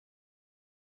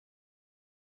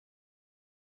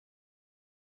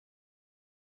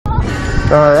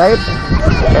Alright.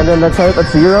 And then let's set it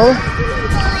at 0.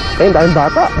 Ay, dahil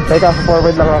bata. Teka,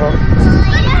 forward lang ako.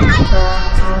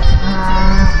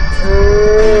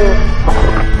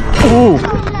 Ooh.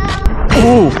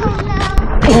 Ooh.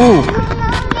 Ooh.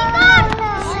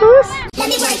 Let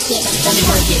me work it. Let me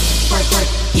work it. Work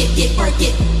it. Work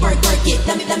it. Work it.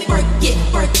 Let me work it.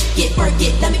 Work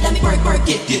it. Let me work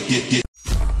it.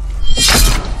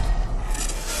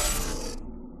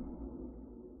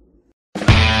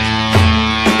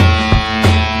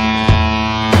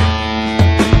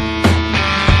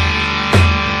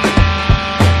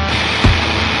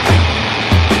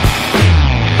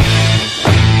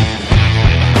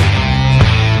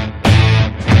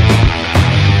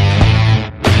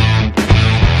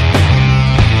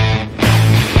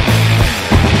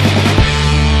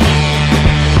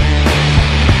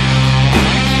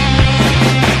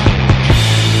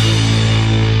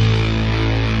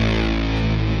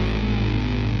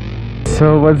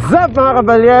 So what's up mga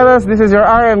kabalyeros, this is your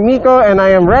RM Miko and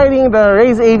I am riding the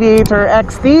Raze Aviator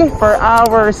XT for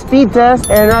our speed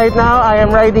test, and right now I am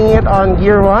riding it on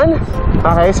gear 1.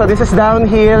 Okay, so this is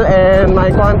downhill and may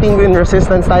konting wind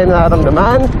resistance tayo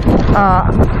nararamdaman.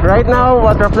 Right now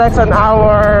what reflects on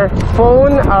our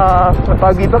phone,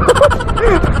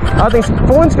 ating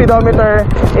phone speedometer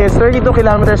is 32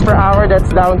 kilometers per hour, that's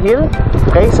downhill.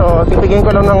 Okay, so titigin ko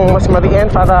lang ng mas mariin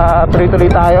para tuloy-tuloy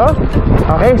tayo.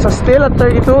 Okay, so still at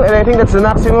 32 and I think that's the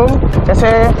maximum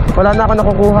kasi wala na ako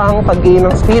nakukuhang pag-gain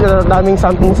ng speed. Ang daming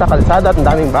something sa kalsada, ang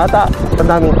daming bata, ang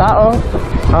daming tao.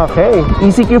 Okay,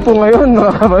 ECQ po ngayon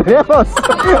mga kabalyeros.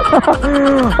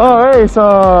 Okay, so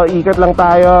ikot lang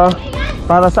tayo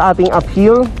para sa ating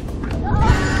uphill.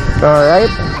 Alright,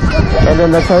 and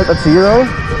then let's set it at 0.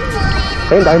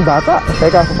 Okay, ang daming bata.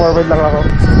 Teka, forward lang ako.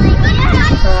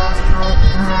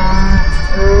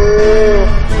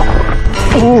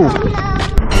 Ooh.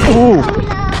 Ooh.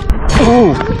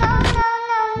 Ooh.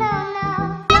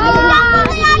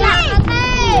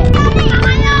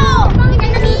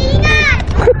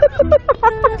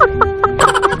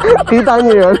 Kita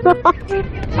niyo yun?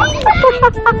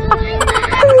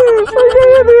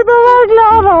 Okay, dito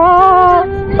maglaro.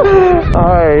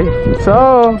 Okay, so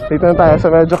dito na tayo sa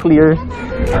medyo clear.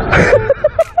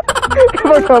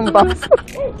 Magkampas.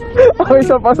 Okay,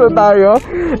 so paso tayo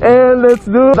and let's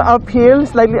do the uphill,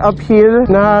 slightly uphill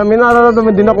na may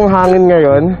nararamdaman din akong hangin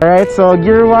ngayon. Alright, so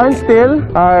gear 1 still.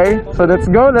 Alright, so let's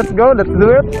go, let's do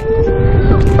it.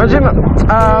 What's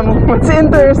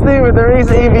interesting with the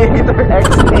Raze Aviator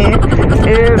XT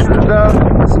is the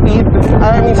speed,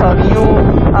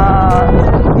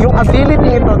 yung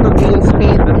ability nito to gain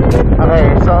speed.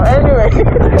 Okay, so anyway,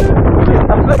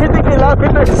 30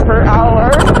 kilometers per hour,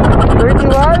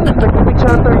 31, nag-peak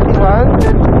siya ng 31.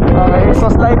 Okay, so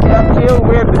slightly uphill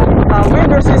with wind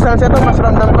resistance. Ito mas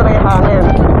ramdam ko na yung hangin.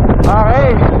 Okay,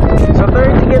 so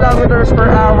 30 kilometers per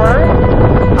hour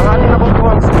ang ating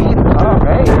nakukuhang speed.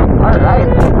 Okay, alright.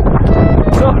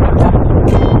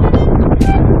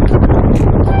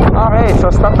 Okay,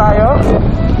 so stop tayo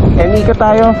and ikot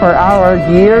tayo for our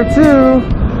gear 2.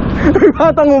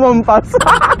 Batang umampas.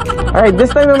 Alright, this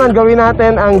time naman gawin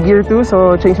natin ang gear 2.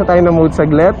 So change na tayo ng mode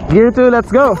saglit. Gear 2, let's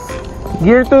go.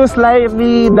 Gear 2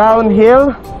 slightly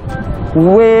downhill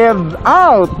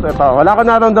without, ito, wala ko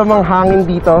naramdamang hangin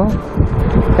dito.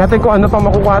 Tingnan kung ano pa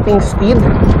makukuha ating speed.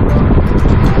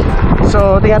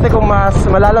 So tingnan kung mas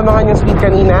malalamangan yung speed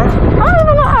kanina. Ay,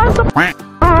 mga aso.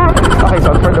 Okay,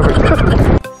 so for the break.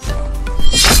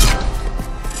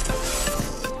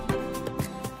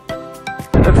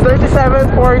 It's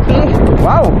 37, 40.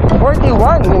 Wow,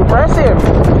 41, impressive.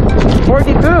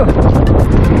 42.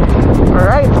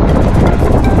 Alright,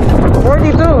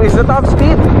 42 is the top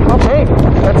speed. Okay,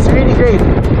 that's really great.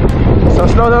 So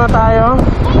slow na tayo.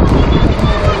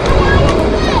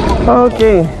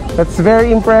 Okay, that's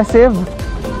very impressive.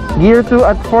 Gear 2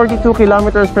 at 42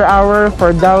 kilometers per hour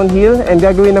for downhill. And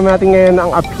gagawin naman natin ngayon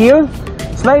ang uphill,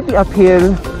 slightly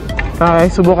uphill. Okay,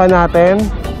 subukan natin.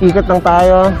 Ikot lang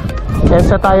tayo and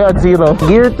set tayo at 0.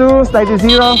 Gear 2, slightly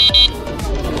 0.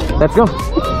 Let's go.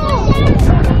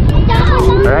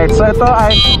 Alright, so ito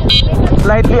ay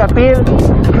slightly uphill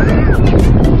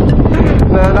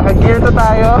na naka-gear 2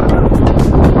 tayo.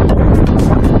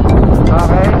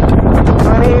 Okay,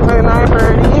 20, 29,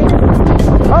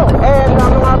 30. Oh, and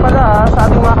ano nga pala sa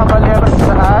ating mga kabalyeros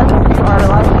lahat, if you are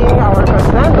liking our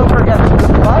content, don't forget to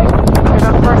subscribe and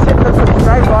of course hit the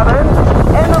subscribe button.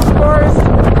 And of course,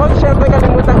 huwag syempre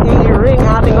kalimutan i-ring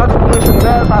ating notification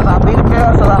bell para update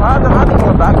kayo sa lahat ng ating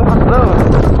mga bagong upload.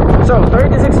 So,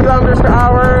 36 kilometers per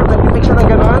hour, nag-pick siya ng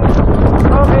ganon.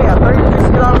 Okay, at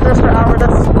 36 kilometers per hour,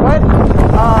 that's quite,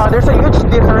 there's a huge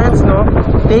difference, no?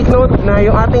 Take note na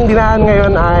yung ating dinaan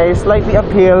ngayon ay slightly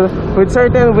uphill. With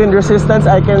certain wind resistance,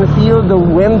 I can feel the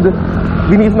wind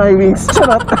beneath my wings.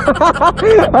 Charot!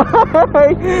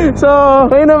 Okay. So,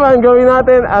 ngayon naman, gawin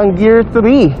natin ang gear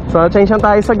 3. So, change lang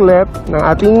tayo saglit ng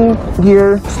ating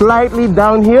gear. Slightly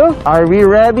downhill. Are we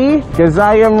ready? Because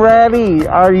I am ready.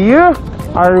 Are you?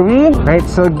 Are we? Right,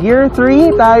 so gear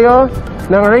 3 tayo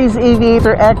ng Raze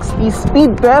Aviator XT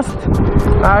speed test.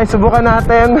 Subukan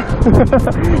natin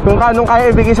kung kanong kaya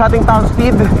ibigay sa ating top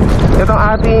speed itong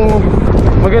ating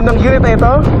magandang unit na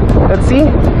ito. Let's see.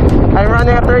 I'm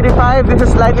running at 35. This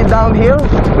is slightly downhill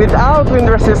without wind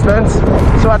resistance.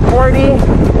 So at 40,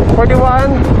 41,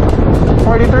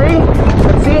 43,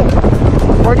 let's see,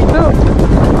 42,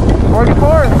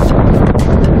 44.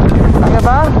 Kaya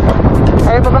ba?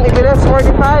 Kaya pa bang ibilis?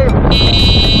 45,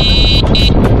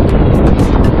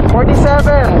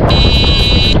 47,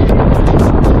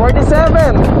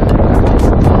 47.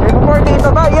 May 48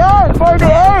 na ba? Yan!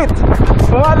 48!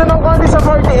 Pumalo ng konti sa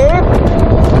 48.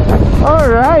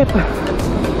 Alright.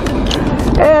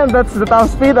 And that's the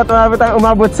top speed at marami tayong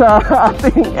umabot sa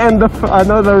ating end of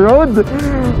the road.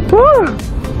 Woo!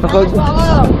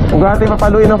 Kung ating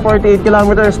papaluin ng 48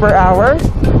 kilometers per hour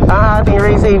ang ating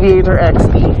Raze Aviator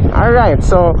XT. Alright,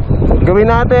 so gawin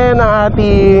natin ang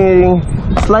ating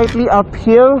slightly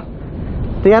uphill.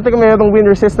 Tingnan natin kung mayroong wind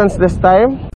resistance this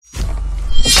time.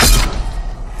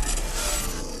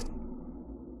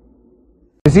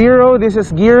 Zero, this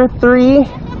is gear 3.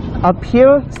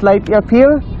 Uphill, slightly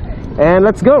uphill. And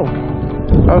let's go.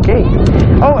 Okay.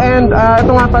 Oh, and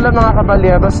ito nga pala mga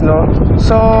kabalyeros, no?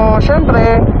 So,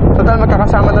 syempre, total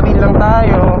magkakasama na rin lang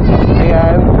tayo.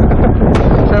 Ayan.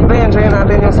 Syempre, enjoy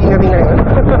natin yung scenery ngayon.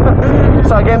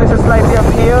 So again, this is slightly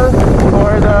uphill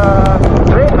for the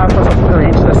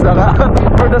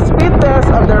for the speed test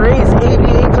of the Raze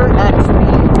Aviator XT.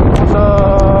 So,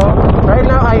 right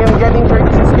now, I am getting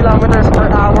 36 kilometers per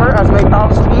hour as my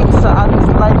top speed sa ating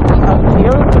slightly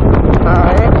uphill.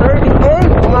 Okay,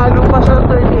 38. Umalo pa siya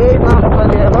 38 mga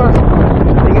kabalyeros.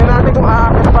 Tingnan natin kung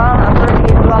aakit pa at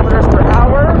 38 kilometers per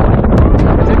hour.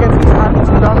 As you can see sa ating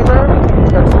speedometer,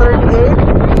 that's 38.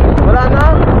 Wala na?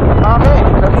 Okay,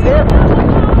 that's it.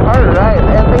 Alright,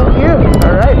 and thank you.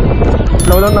 Alright,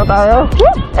 slow down na tayo.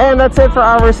 And that's it for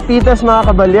our speed test mga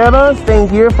kabalyeros.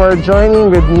 Thank you for joining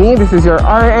with me. This is your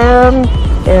RM.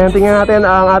 And tingnan natin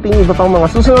ang ating iba pang mga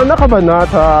susunod na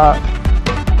kabanata